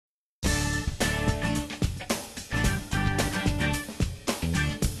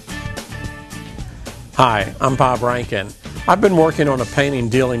Hi, I'm Bob Rankin. I've been working on a painting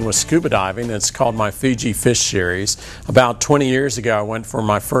dealing with scuba diving. It's called my Fiji Fish series. About 20 years ago, I went for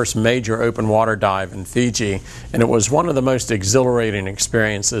my first major open water dive in Fiji, and it was one of the most exhilarating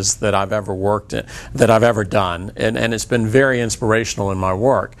experiences that I've ever done, and it's been very inspirational in my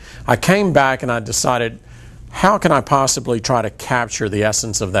work. I came back and I decided, how can I possibly try to capture the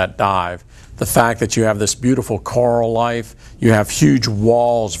essence of that dive? The fact that you have this beautiful coral life, you have huge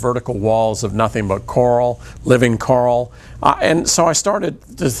walls, vertical walls of nothing but coral, living coral. And so I started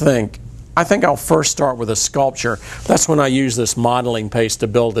to think, I think I'll first start with a sculpture. That's when I use this modeling paste to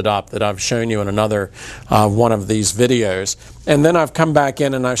build it up that I've shown you in another one of these videos. And then I've come back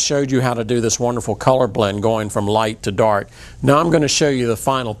in and I've showed you how to do this wonderful color blend going from light to dark. Now I'm going to show you the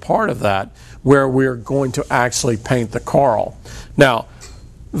final part of that where we're going to actually paint the coral. Now,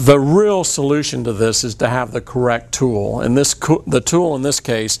 the real solution to this is to have the correct tool. And the tool in this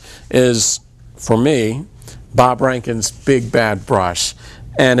case is, for me, Bob Rankin's Big Bad Brush.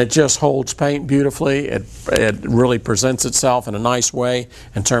 And it just holds paint beautifully. It really presents itself in a nice way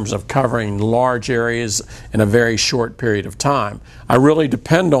in terms of covering large areas in a very short period of time. I really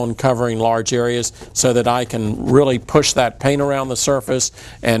depend on covering large areas so that I can really push that paint around the surface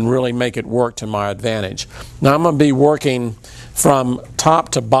and really make it work to my advantage. Now I'm going to be working from top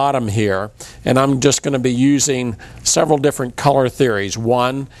to bottom here, and I'm just going to be using several different color theories.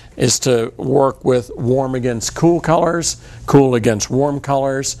 One is to work with warm against cool colors, cool against warm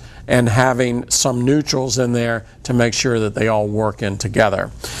colors, and having some neutrals in there to make sure that they all work in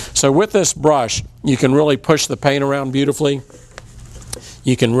together. So with this brush, you can really push the paint around beautifully.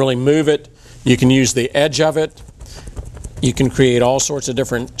 You can really move it. You can use the edge of it. You can create all sorts of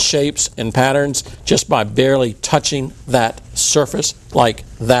different shapes and patterns just by barely touching that surface like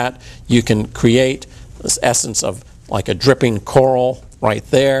that. You can create this essence of like a dripping coral right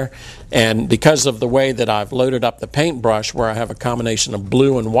there. And because of the way that I've loaded up the paintbrush, where I have a combination of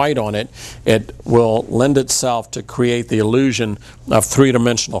blue and white on it, it will lend itself to create the illusion of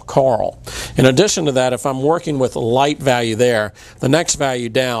three-dimensional coral. In addition to that, if I'm working with a light value there, the next value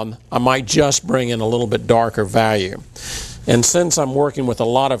down, I might just bring in a little bit darker value. And since I'm working with a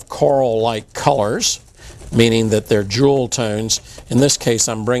lot of coral-like colors, meaning that they're jewel tones, in this case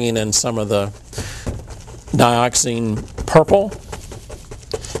I'm bringing in some of the dioxine purple.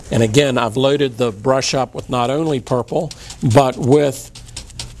 And again, I've loaded the brush up with not only purple, but with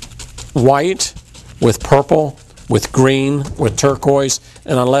white, with purple, with green, with turquoise,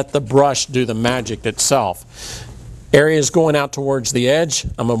 and I let the brush do the magic itself. Areas going out towards the edge,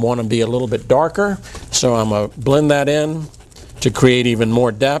 I'm going to want to be a little bit darker, so I'm going to blend that in to create even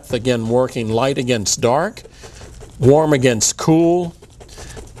more depth. Again, working light against dark, warm against cool,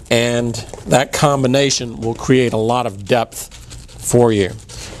 and that combination will create a lot of depth for you.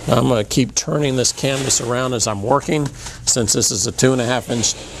 Now, I'm going to keep turning this canvas around as I'm working. Since this is a 2.5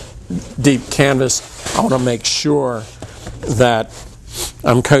 inch deep canvas, I want to make sure that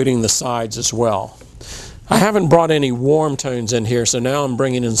I'm coating the sides as well. I haven't brought any warm tones in here, so now I'm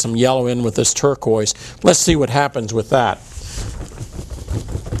bringing in some yellow in with this turquoise. Let's see what happens with that.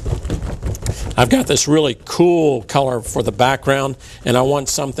 I've got this really cool color for the background, and I want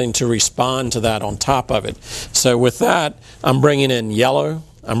something to respond to that on top of it. So with that, I'm bringing in yellow,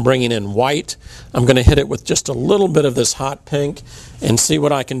 I'm bringing in white. I'm going to hit it with just a little bit of this hot pink and see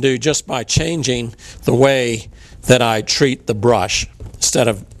what I can do just by changing the way that I treat the brush. Instead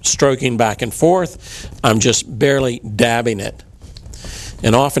of stroking back and forth, I'm just barely dabbing it.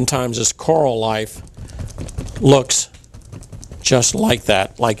 And oftentimes this coral life looks just like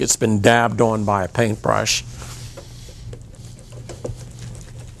that, like it's been dabbed on by a paintbrush.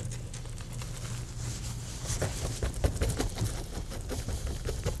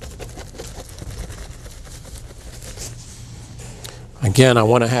 Again, I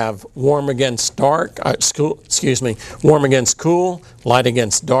want to have warm against dark, warm against cool, light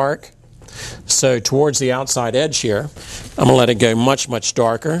against dark. So towards the outside edge here, I'm going to let it go much, much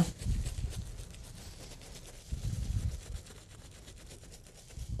darker.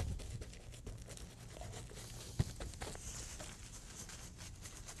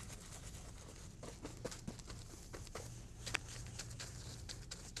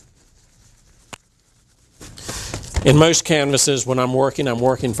 In most canvases, when I'm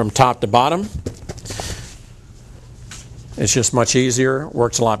working from top to bottom. It's just much easier,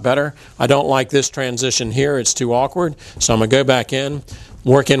 works a lot better. I don't like this transition here, it's too awkward. So I'm going to go back in,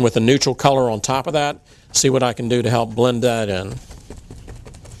 work in with a neutral color on top of that, see what I can do to help blend that in.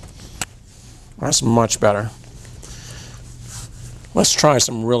 That's much better. Let's try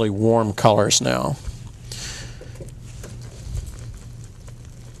some really warm colors now.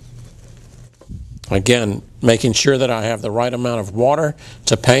 Again, making sure that I have the right amount of water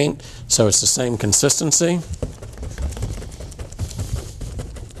to paint so it's the same consistency.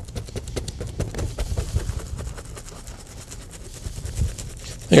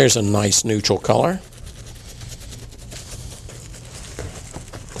 There's a nice neutral color.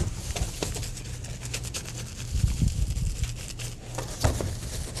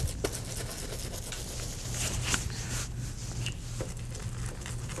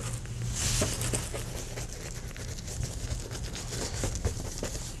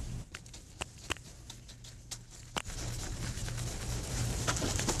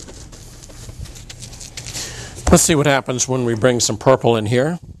 Let's see what happens when we bring some purple in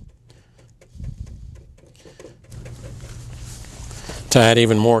here to add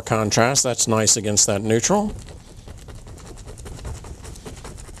even more contrast. That's nice against that neutral.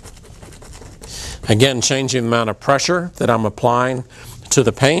 Again, changing the amount of pressure that I'm applying to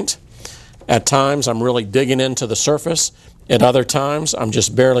the paint. At times I'm really digging into the surface. At other times I'm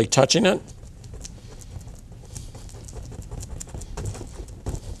just barely touching it.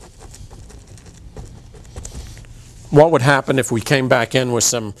 What would happen if we came back in with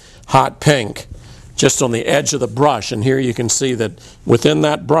some hot pink just on the edge of the brush? And here you can see that within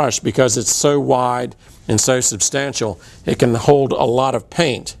that brush, because it's so wide and so substantial, it can hold a lot of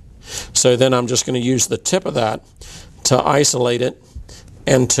paint. So then I'm just going to use the tip of that to isolate it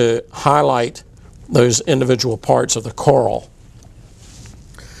and to highlight those individual parts of the coral.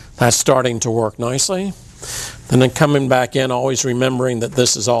 That's starting to work nicely. And then coming back in, always remembering that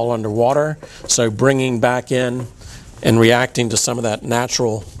this is all underwater, so bringing back in and reacting to some of that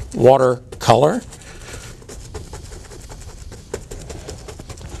natural water color.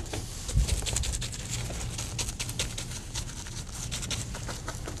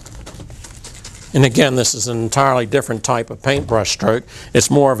 And again, this is an entirely different type of paintbrush stroke.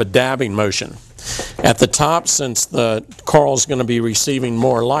 It's more of a dabbing motion. At the top, since the coral is going to be receiving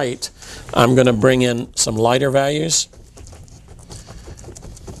more light, I'm going to bring in some lighter values.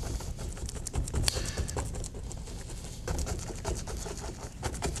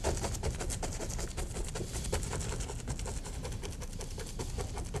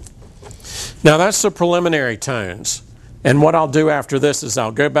 Now that's the preliminary tones. And what I'll do after this is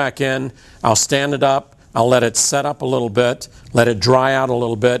I'll go back in, I'll stand it up, I'll let it set up a little bit, let it dry out a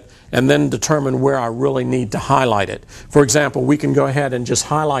little bit, and then determine where I really need to highlight it. For example, we can go ahead and just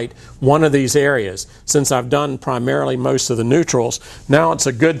highlight one of these areas. Since I've done primarily most of the neutrals, now it's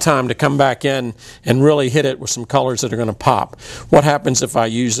a good time to come back in and really hit it with some colors that are going to pop. What happens if I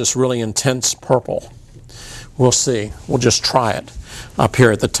use this really intense purple? We'll see. We'll just try it up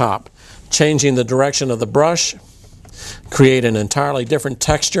here at the top. Changing the direction of the brush, create an entirely different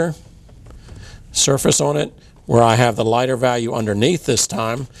texture, surface on it, where I have the lighter value underneath this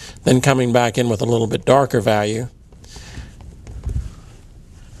time, then coming back in with a little bit darker value.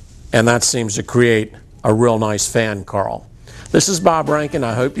 And that seems to create a real nice fan coral. This is Bob Rankin.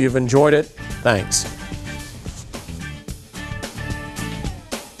 I hope you've enjoyed it. Thanks.